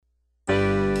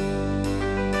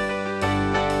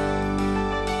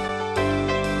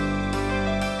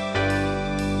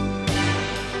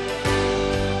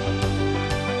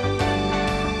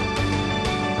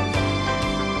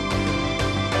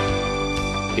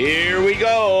Here we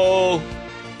go.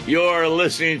 You're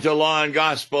listening to Law and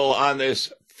Gospel on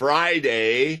this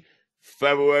Friday,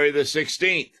 February the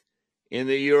 16th, in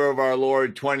the year of our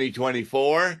Lord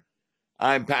 2024.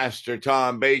 I'm Pastor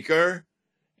Tom Baker,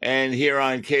 and here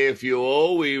on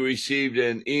KFUO, we received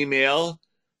an email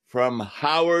from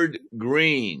Howard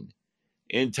Green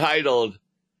entitled,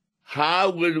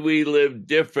 "How would we live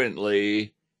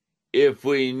differently if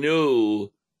we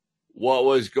knew what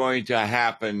was going to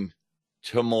happen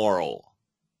tomorrow?"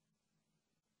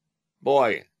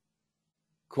 Boy,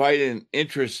 quite an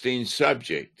interesting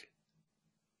subject.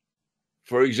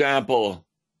 For example,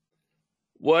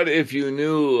 what if you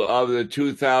knew of the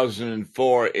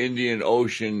 2004 Indian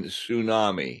Ocean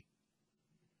tsunami,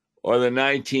 or the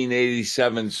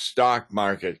 1987 stock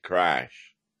market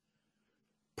crash,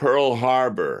 Pearl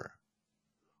Harbor,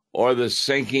 or the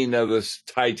sinking of the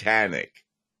Titanic,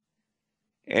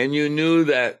 and you knew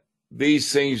that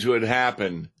these things would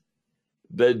happen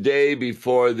the day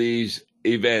before these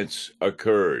events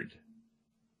occurred?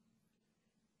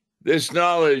 This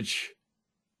knowledge,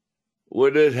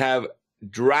 would it have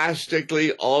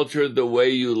drastically altered the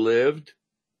way you lived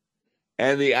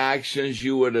and the actions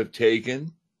you would have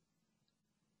taken?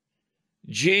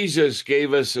 Jesus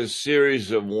gave us a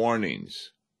series of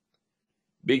warnings,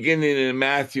 beginning in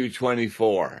Matthew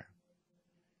 24,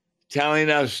 telling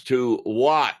us to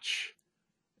watch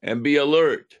and be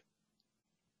alert,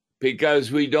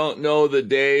 because we don't know the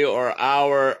day or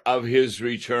hour of his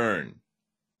return.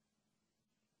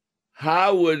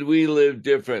 How would we live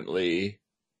differently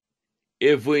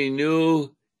if we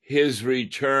knew his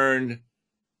return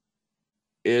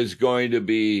is going to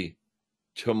be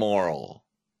tomorrow?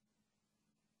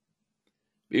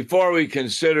 Before we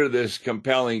consider this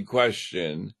compelling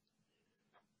question,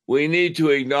 we need to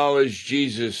acknowledge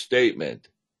Jesus' statement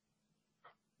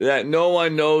that no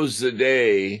one knows the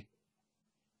day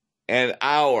and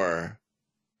hour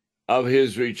of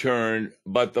his return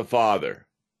but the Father.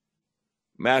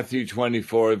 Matthew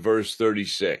 24, verse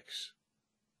 36.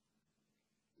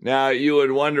 Now, you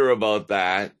would wonder about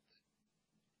that,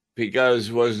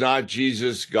 because was not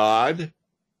Jesus God?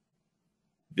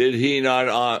 Did he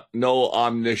not know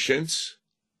omniscience,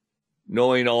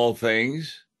 knowing all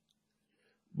things?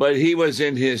 But he was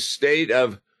in his state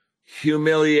of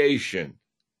humiliation.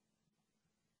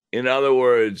 In other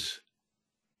words,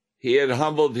 he had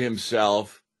humbled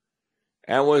himself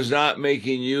and was not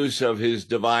making use of his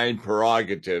divine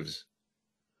prerogatives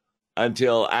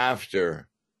until after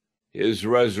his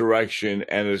resurrection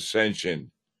and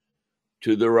ascension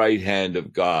to the right hand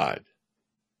of God.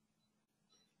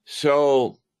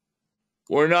 So,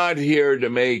 we're not here to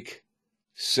make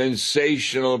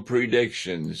sensational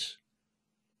predictions,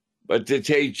 but to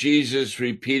take Jesus'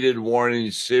 repeated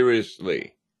warnings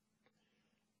seriously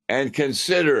and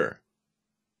consider,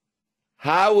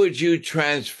 how would you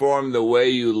transform the way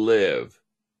you live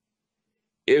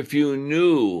if you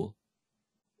knew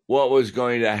what was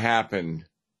going to happen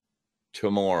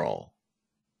tomorrow?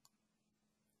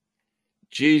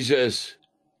 Jesus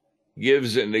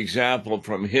gives an example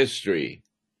from history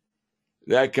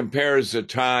that compares the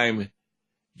time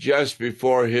just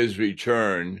before his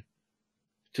return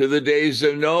to the days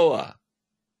of Noah,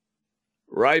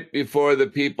 right before the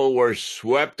people were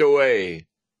swept away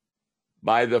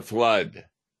by the flood.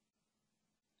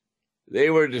 They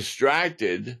were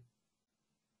distracted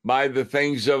by the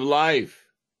things of life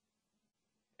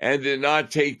and did not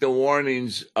take the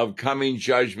warnings of coming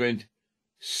judgment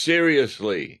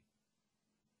seriously.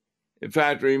 In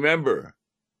fact, remember,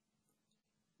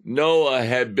 Noah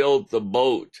had built the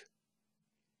boat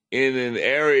in an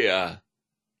area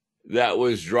that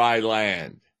was dry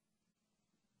land.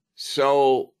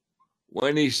 So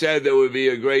when he said there would be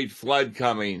a great flood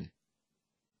coming,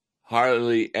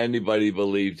 hardly anybody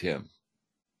believed him.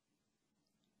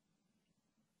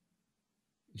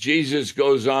 Jesus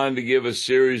goes on to give a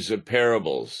series of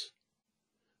parables,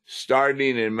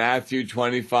 starting in Matthew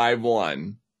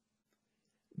 25:1,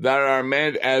 that are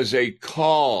meant as a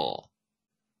call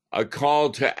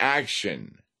to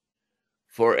action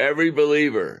for every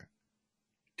believer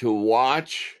to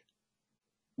watch,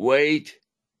 wait,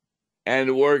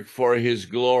 and work for his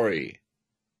glory,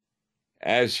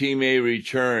 as he may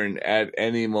return at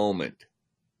any moment.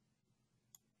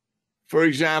 For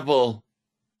example,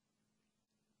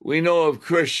 we know of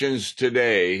Christians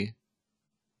today,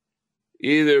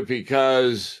 either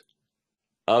because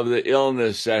of the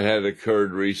illness that had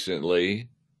occurred recently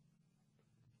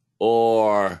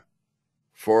or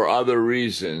for other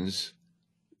reasons,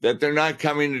 that they're not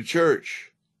coming to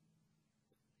church.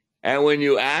 And when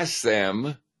you ask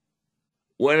them,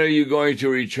 when are you going to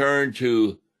return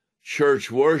to church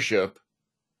worship?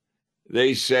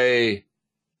 they say,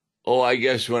 oh, I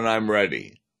guess when I'm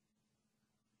ready.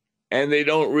 And they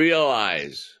don't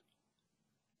realize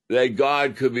that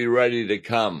God could be ready to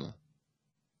come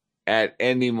at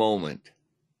any moment.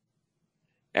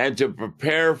 And to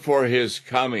prepare for his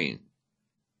coming,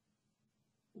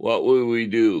 what would we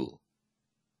do?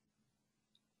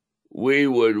 We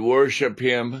would worship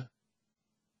him,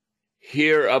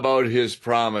 hear about his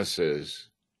promises,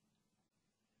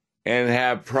 and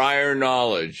have prior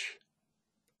knowledge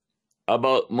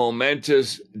about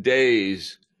momentous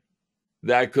days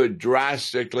that could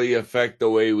drastically affect the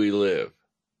way we live.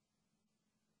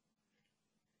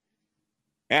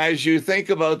 As you think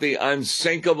about the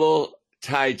unsinkable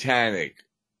Titanic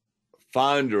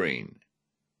foundering,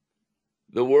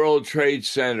 the World Trade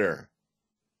Center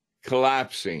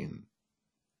collapsing,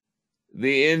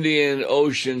 the Indian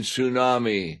Ocean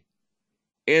tsunami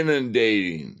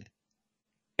inundating,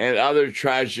 and other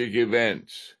tragic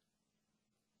events,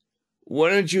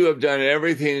 wouldn't you have done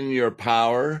everything in your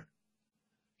power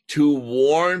to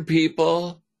warn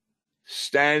people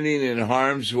standing in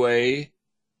harm's way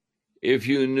if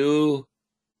you knew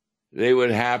they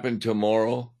would happen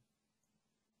tomorrow?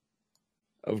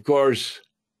 Of course,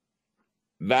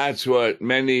 that's what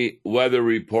many weather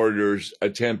reporters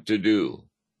attempt to do.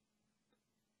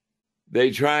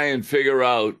 They try and figure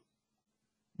out,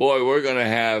 boy, we're going to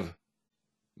have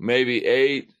maybe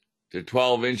 8 to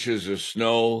 12 inches of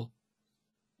snow,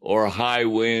 or high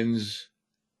winds,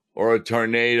 or a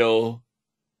tornado,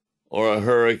 or a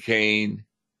hurricane,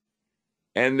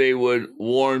 and they would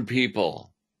warn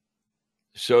people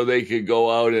so they could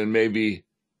go out and maybe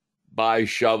buy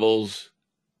shovels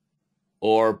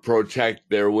or protect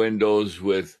their windows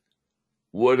with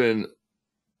wooden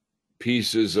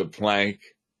pieces of plank,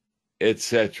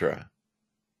 etc.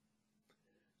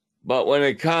 But when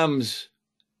it comes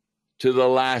to the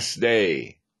last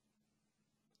day,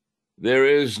 there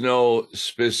is no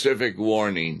specific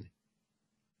warning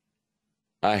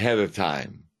ahead of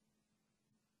time.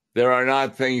 There are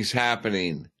not things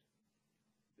happening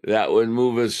that would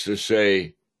move us to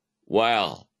say,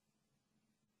 well,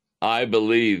 I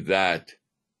believe that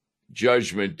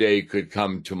Judgment Day could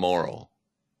come tomorrow.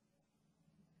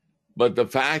 But the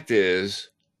fact is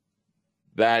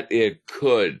that it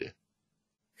could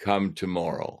come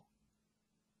tomorrow.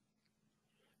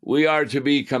 We are to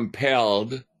be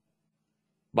compelled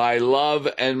by love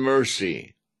and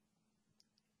mercy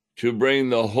to bring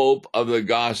the hope of the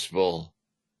gospel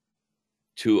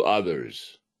to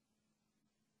others.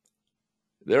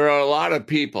 There are a lot of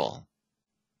people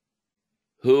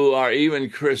who are even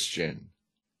Christian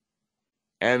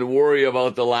and worry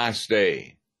about the last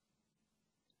day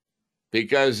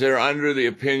because they're under the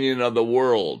opinion of the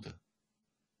world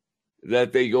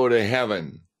that they go to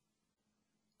heaven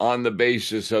on the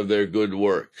basis of their good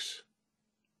works.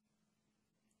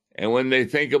 And when they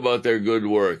think about their good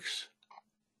works,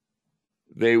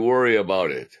 they worry about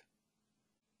it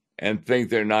and think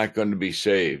they're not going to be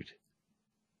saved.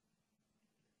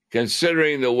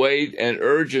 Considering the weight and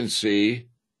urgency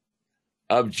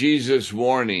of Jesus'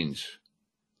 warnings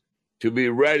to be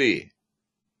ready,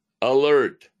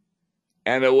 alert,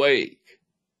 and awake,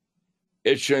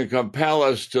 it should compel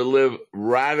us to live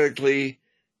radically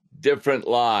different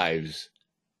lives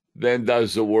than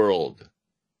does the world.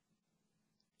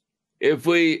 If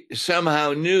we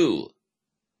somehow knew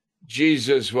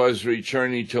Jesus was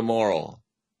returning tomorrow,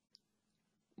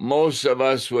 most of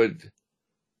us would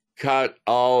cut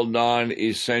all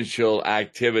non-essential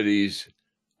activities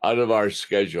out of our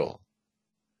schedule.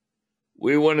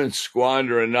 We wouldn't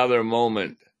squander another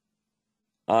moment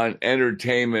on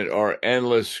entertainment or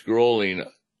endless scrolling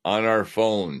on our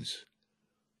phones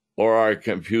or our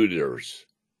computers.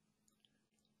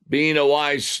 Being a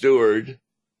wise steward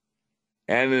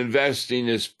and investing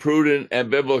is prudent and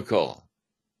biblical,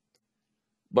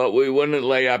 but we wouldn't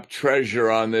lay up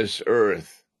treasure on this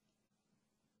earth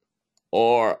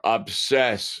or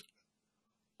obsess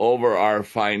over our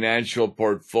financial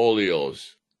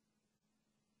portfolios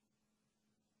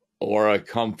or a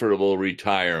comfortable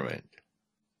retirement.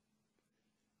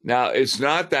 Now, it's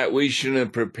not that we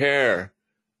shouldn't prepare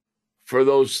for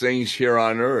those things here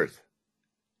on earth.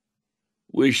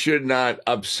 We should not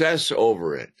obsess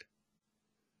over it.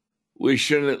 We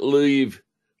shouldn't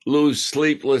lose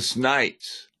sleepless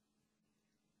nights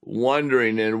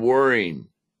wondering and worrying,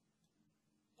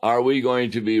 are we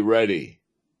going to be ready?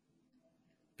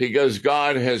 Because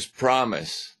God has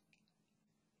promised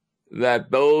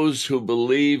that those who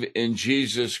believe in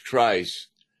Jesus Christ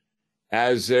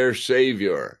as their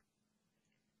Savior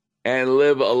and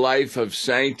live a life of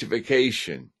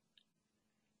sanctification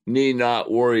need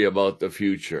not worry about the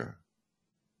future.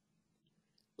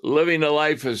 living a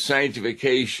life of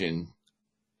sanctification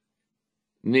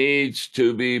needs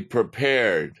to be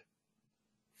prepared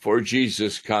for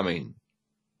Jesus' coming.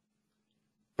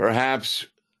 Perhaps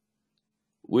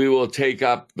we will take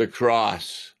up the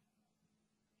cross.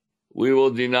 We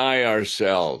will deny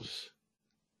ourselves,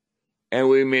 and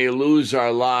we may lose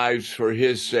our lives for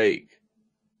his sake.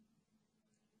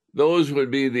 Those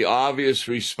would be the obvious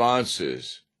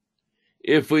responses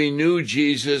if we knew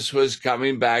Jesus was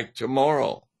coming back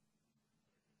tomorrow.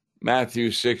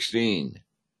 Matthew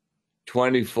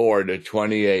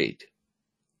 16:24-28.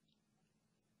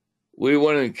 We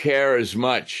wouldn't care as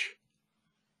much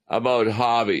about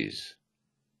hobbies,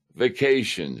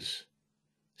 vacations,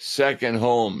 second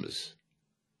homes,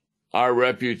 our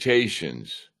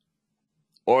reputations,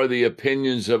 or the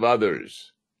opinions of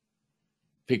others,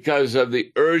 because of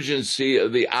the urgency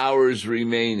of the hours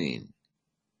remaining.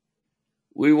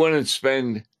 We wouldn't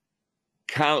spend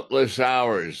countless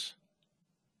hours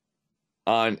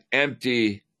on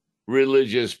empty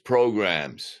religious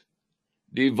programs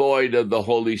devoid of the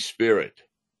Holy Spirit,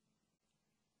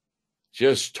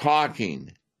 just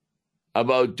talking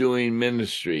about doing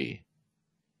ministry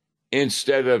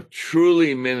instead of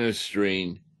truly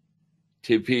ministering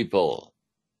to people.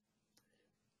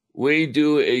 We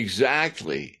do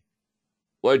exactly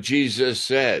what Jesus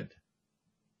said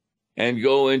and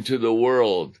go into the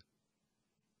world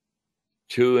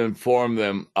to inform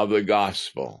them of the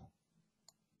gospel.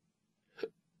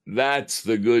 That's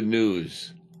the good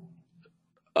news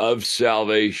of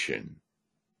salvation.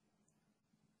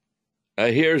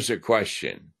 Here's a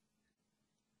question.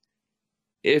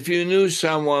 If you knew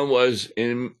someone was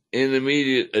in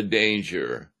immediate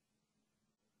danger,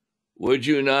 would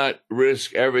you not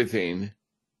risk everything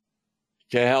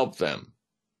to help them?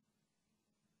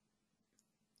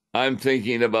 I'm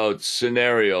thinking about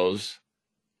scenarios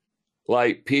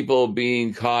like people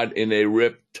being caught in a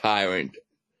rip torrent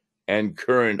and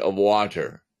current of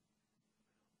water,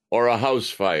 or a house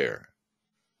fire,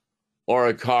 or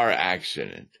a car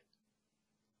accident.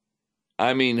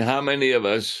 I mean, how many of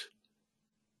us,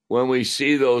 when we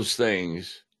see those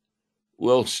things,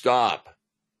 will stop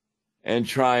and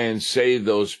try and save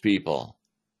those people?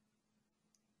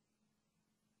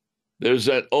 There's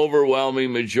an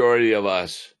overwhelming majority of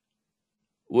us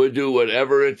would do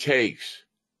whatever it takes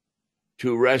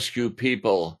to rescue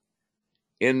people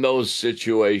in those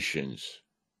situations.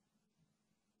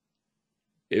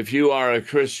 If you are a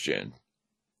Christian,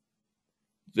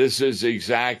 this is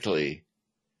exactly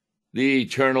the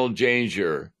eternal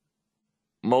danger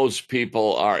most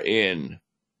people are in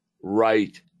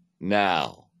right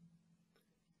now.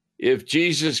 If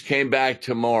Jesus came back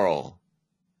tomorrow,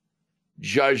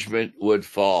 judgment would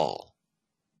fall,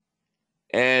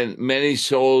 and many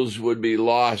souls would be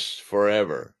lost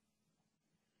forever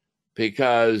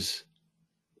because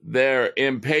they're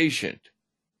impatient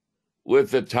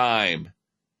with the time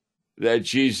that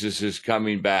Jesus is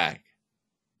coming back,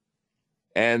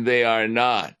 and they are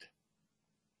not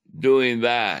doing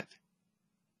that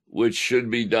which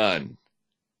should be done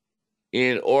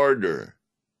in order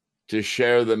to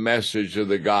share the message of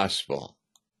the gospel.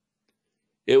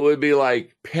 It would be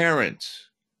like parents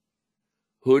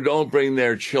who don't bring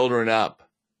their children up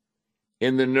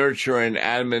in the nurture and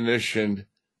admonition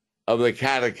of the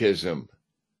catechism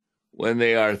when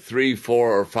they are 3,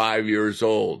 4, or 5 years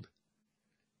old,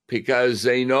 because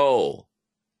they know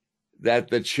that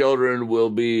the children will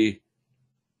be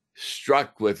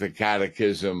struck with the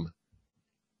catechism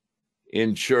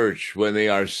in church when they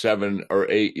are 7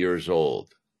 or 8 years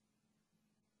old.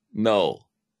 No,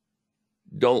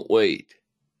 don't wait.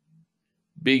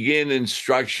 Begin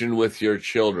instruction with your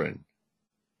children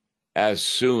as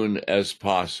soon as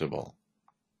possible,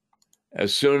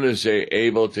 as soon as they're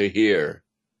able to hear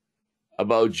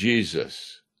about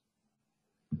Jesus.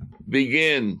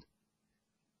 Begin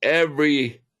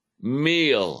every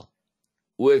meal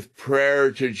with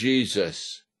prayer to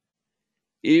Jesus,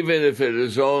 even if it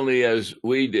is only as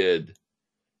we did,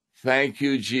 "Thank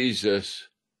you, Jesus,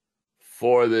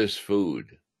 for this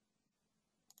food."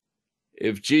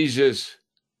 If Jesus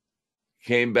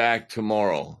came back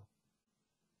tomorrow,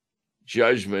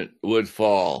 judgment would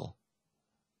fall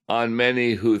on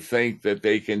many who think that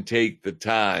they can take the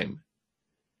time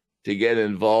to get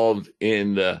involved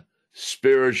in the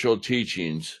spiritual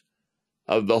teachings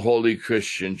of the Holy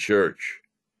Christian Church,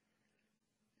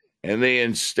 and they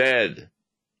instead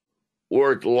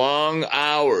work long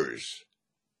hours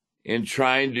in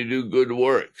trying to do good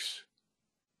works,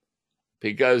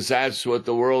 because that's what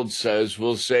the world says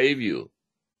will save you.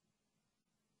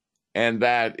 And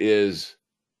that is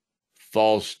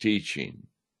false teaching.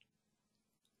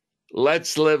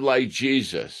 Let's live like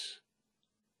Jesus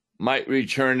might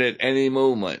return at any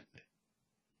moment,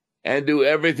 and do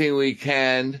everything we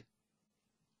can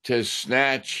to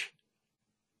snatch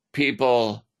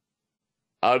people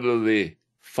out of the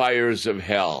fires of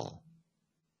hell.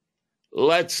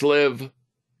 Let's live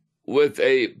with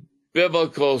a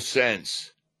biblical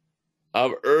sense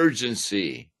of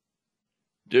urgency,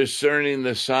 discerning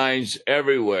the signs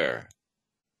everywhere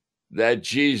that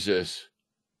Jesus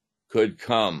could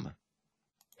come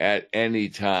at any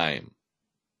time.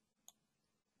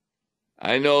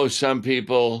 I know some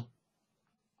people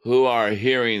who are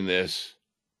hearing this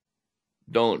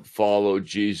don't follow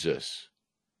Jesus.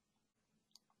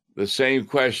 The same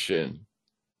question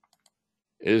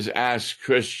is asked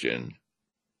Christian,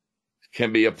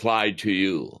 can be applied to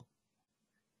you.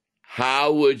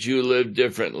 How would you live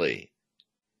differently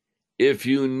if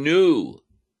you knew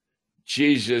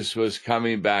Jesus was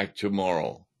coming back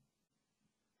tomorrow?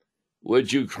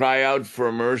 Would you cry out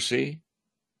for mercy?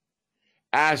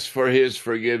 Ask for his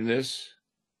forgiveness?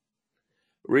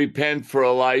 Repent for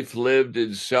a life lived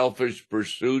in selfish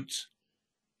pursuits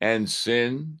and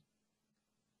sin?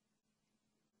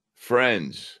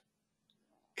 Friends,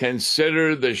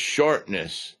 consider the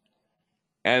shortness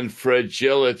and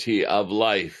fragility of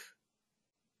life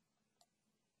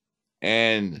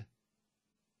and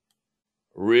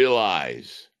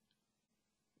realize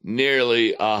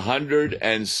nearly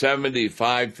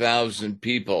 175,000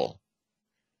 people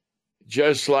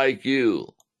just like you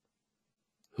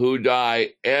who die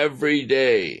every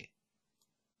day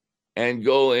and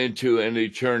go into an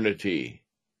eternity,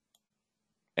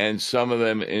 and some of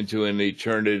them into an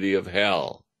eternity of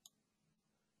hell,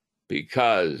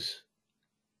 because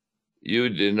you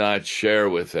did not share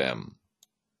with them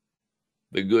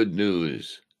the good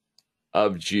news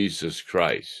of Jesus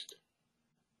Christ.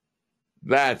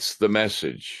 That's the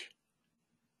message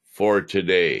for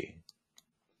today.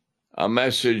 A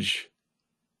message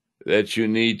that you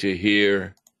need to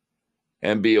hear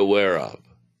and be aware of.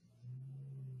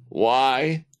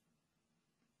 Why?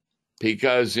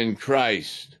 Because in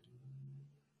Christ,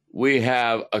 we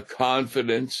have a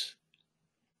confidence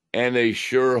and a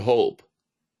sure hope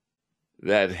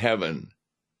that heaven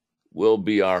will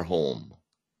be our home.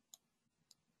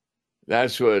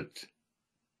 That's what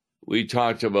we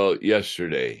talked about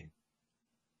yesterday.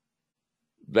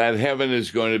 That heaven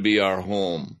is going to be our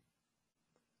home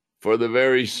for the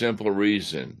very simple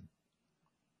reason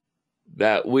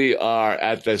that we are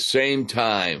at the same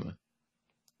time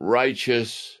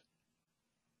righteous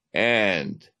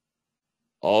and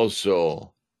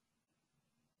also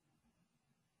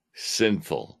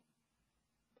sinful.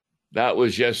 That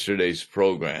was yesterday's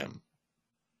program.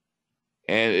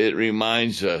 And it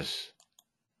reminds us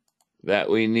that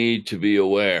we need to be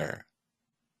aware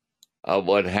of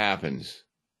what happens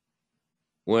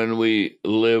when we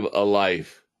live a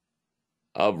life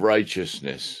of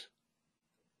righteousness.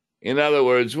 In other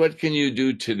words, what can you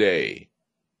do today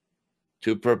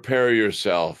to prepare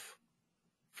yourself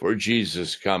for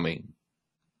Jesus' coming?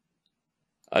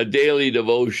 A daily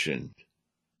devotion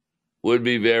would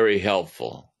be very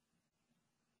helpful.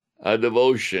 A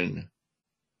devotion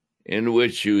in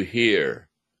which you hear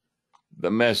the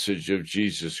message of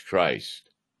Jesus Christ.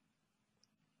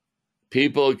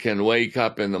 People can wake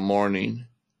up in the morning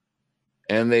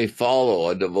and they follow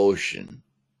a devotion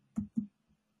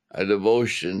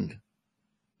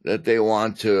that they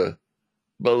want to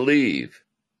believe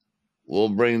will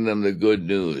bring them the good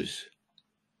news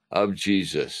of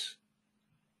Jesus.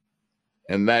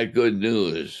 And that good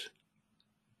news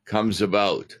comes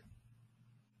about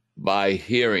by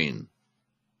hearing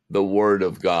the Word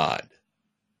of God.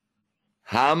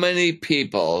 How many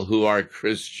people who are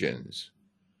Christians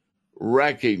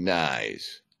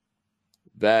recognize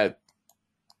that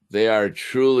they are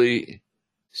truly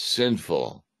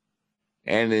sinful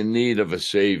and in need of a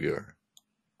Savior?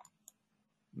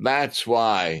 That's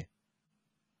why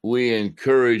we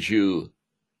encourage you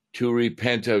to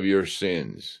repent of your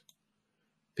sins.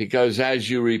 Because as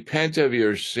you repent of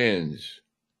your sins,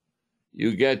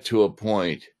 you get to a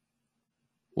point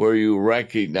where you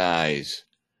recognize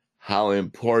how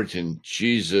important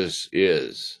Jesus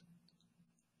is.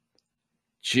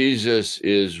 Jesus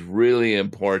is really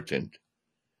important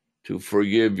to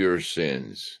forgive your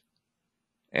sins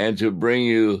and to bring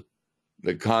you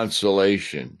the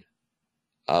consolation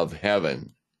of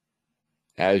heaven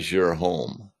as your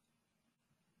home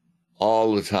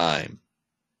all the time.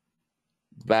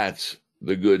 That's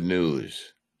the good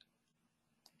news.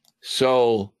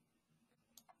 So,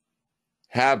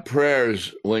 have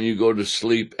prayers when you go to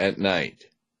sleep at night.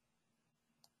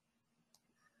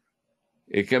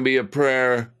 It can be a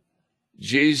prayer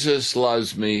Jesus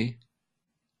loves me,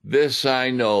 this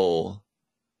I know,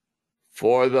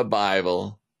 for the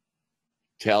Bible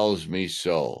tells me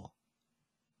so.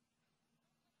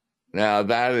 Now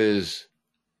that is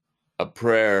a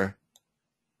prayer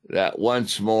that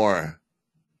once more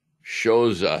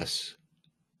shows us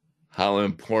how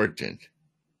important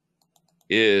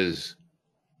is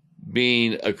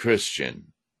being a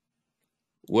Christian,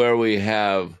 where we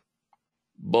have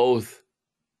both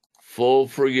full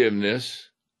forgiveness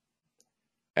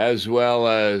as well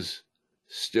as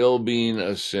still being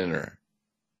a sinner.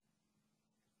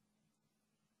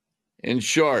 In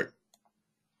short,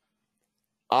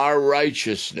 our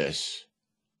righteousness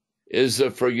is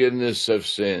the forgiveness of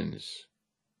sins.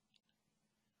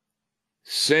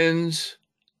 Sins,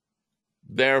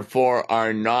 therefore,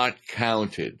 are not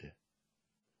counted,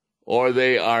 or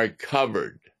they are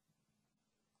covered.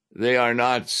 They are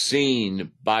not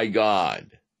seen by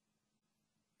God.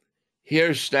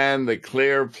 Here stand the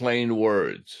clear, plain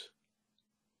words.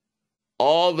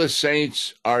 All the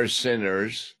saints are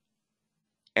sinners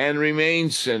and remain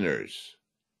sinners,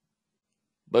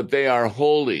 but they are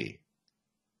holy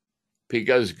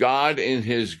because God in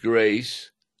his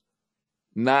grace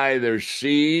neither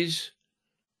sees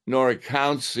nor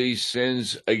counts these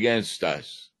sins against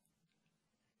us.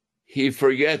 He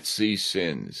forgets these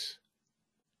sins.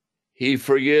 He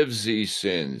forgives these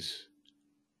sins.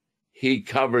 He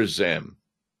covers them.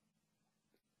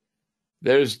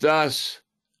 There's thus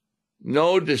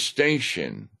no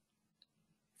distinction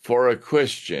for a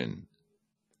Christian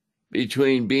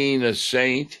between being a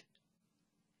saint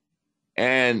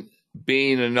and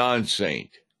being a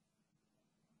non-saint.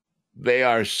 They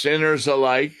are sinners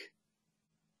alike,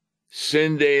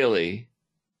 sin daily,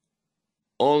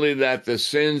 only that the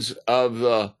sins of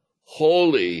the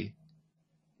holy,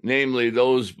 namely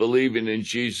those believing in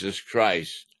Jesus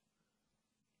Christ,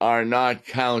 are not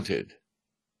counted,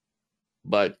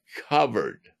 but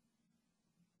covered.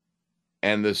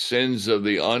 And the sins of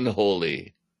the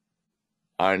unholy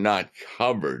are not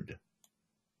covered,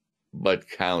 but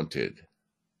counted.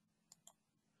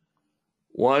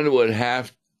 One would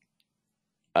have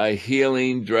a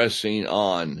healing dressing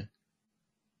on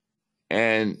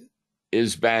and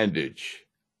is bandaged,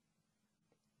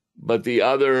 but the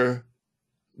other,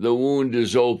 the wound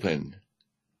is open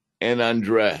and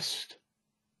undressed.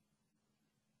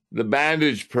 The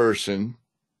bandaged person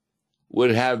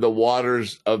would have the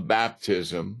waters of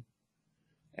baptism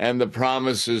and the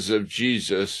promises of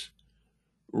Jesus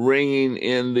ringing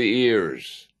in the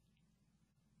ears.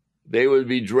 They would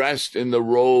be dressed in the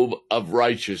robe of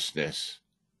righteousness,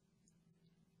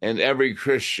 and every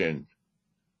Christian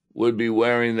would be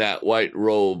wearing that white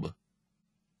robe,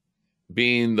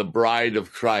 being the bride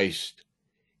of Christ,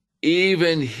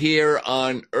 even here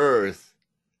on earth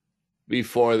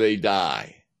before they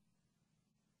die.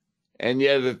 And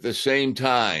yet at the same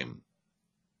time,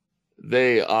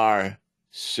 they are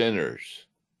sinners.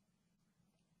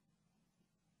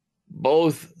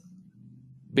 Both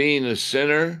being a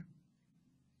sinner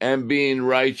and being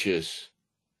righteous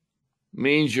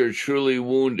means you're truly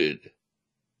wounded.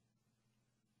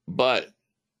 But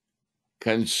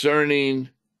concerning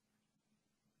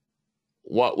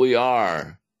what we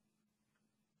are,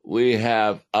 we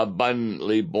have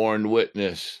abundantly borne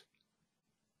witness,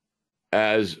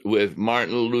 as with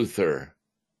Martin Luther,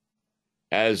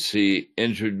 as he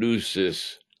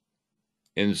introduces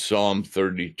in Psalm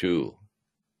 32.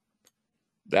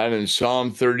 That in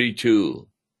Psalm 32,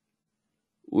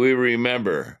 we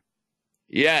remember,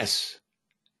 yes,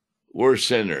 we're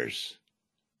sinners,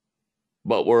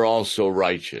 but we're also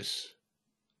righteous.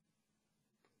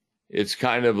 It's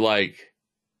kind of like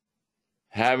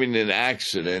having an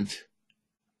accident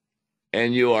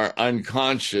and you are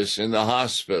unconscious in the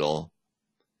hospital,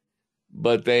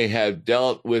 but they have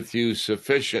dealt with you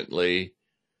sufficiently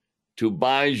to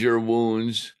bind your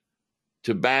wounds,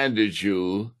 to bandage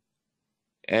you,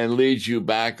 and lead you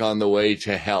back on the way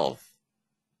to health.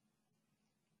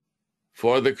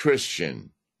 For the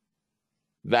Christian,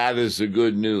 that is the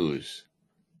good news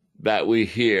that we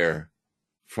hear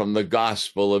from the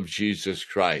gospel of Jesus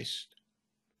Christ.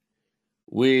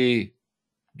 We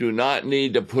do not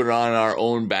need to put on our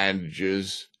own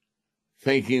bandages,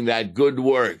 thinking that good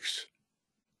works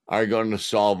are going to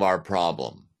solve our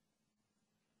problem.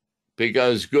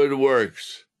 Because good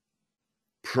works,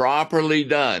 properly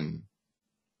done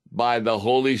by the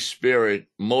Holy Spirit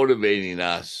motivating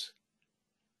us,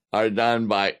 are done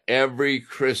by every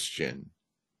Christian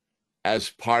as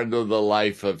part of the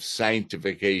life of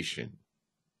sanctification.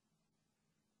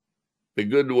 The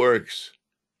good works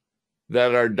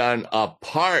that are done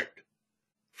apart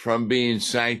from being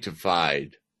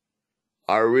sanctified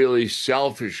are really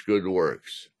selfish good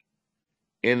works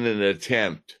in an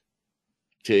attempt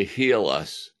to heal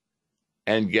us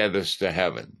and get us to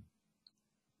heaven.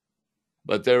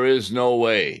 But there is no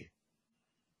way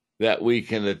that we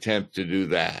can attempt to do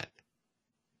that.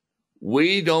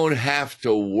 We don't have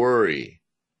to worry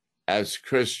as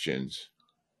Christians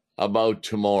about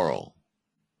tomorrow,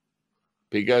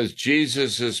 because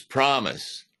Jesus has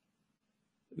promised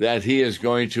that he is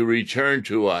going to return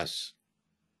to us,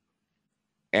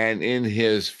 and in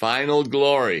his final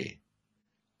glory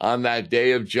on that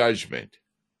day of judgment,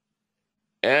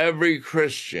 every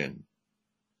Christian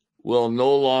will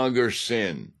no longer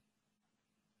sin,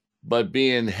 but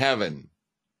be in heaven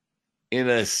in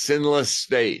a sinless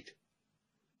state,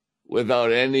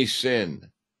 without any sin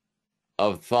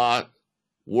of thought,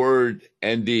 word,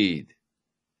 and deed,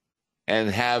 and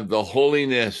have the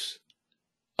holiness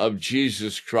of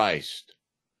Jesus Christ,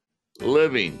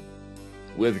 living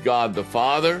with God the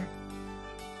Father,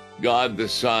 God the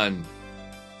Son,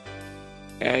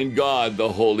 and God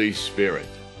the Holy Spirit.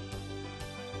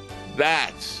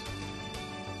 That's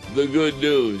the good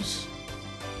news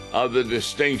of the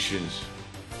distinctions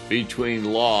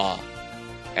between law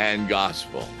and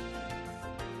gospel.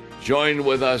 Join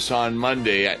with us on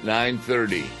Monday at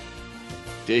 9:30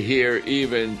 to hear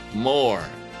even more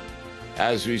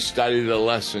as we study the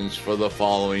lessons for the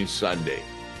following Sunday.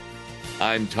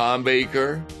 I'm Tom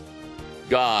Baker.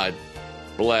 God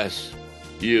bless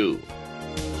you.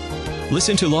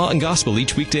 Listen to Law and Gospel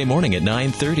each weekday morning at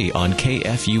 9:30 on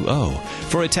KFUO.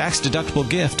 For a tax-deductible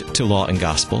gift to Law and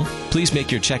Gospel, please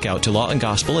make your check out to Law and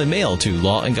Gospel and mail to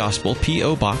Law and Gospel,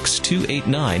 P.O. Box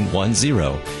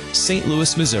 28910, St.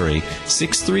 Louis, Missouri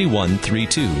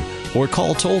 63132, or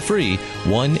call toll-free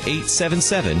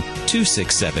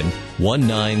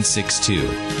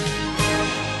 1-877-267-1962.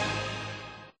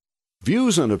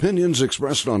 Views and opinions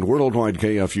expressed on Worldwide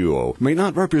KFUO may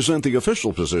not represent the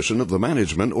official position of the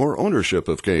management or ownership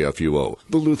of KFUO,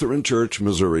 the Lutheran Church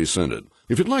Missouri Synod.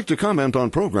 If you'd like to comment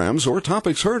on programs or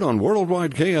topics heard on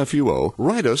Worldwide KFUO,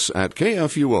 write us at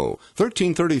KFUO,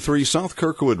 1333 South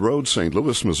Kirkwood Road, St.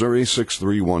 Louis, Missouri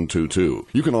 63122.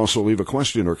 You can also leave a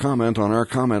question or comment on our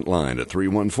comment line at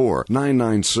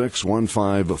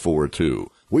 314-996-1542.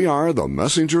 We are the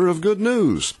messenger of good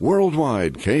news,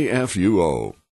 Worldwide KFUO.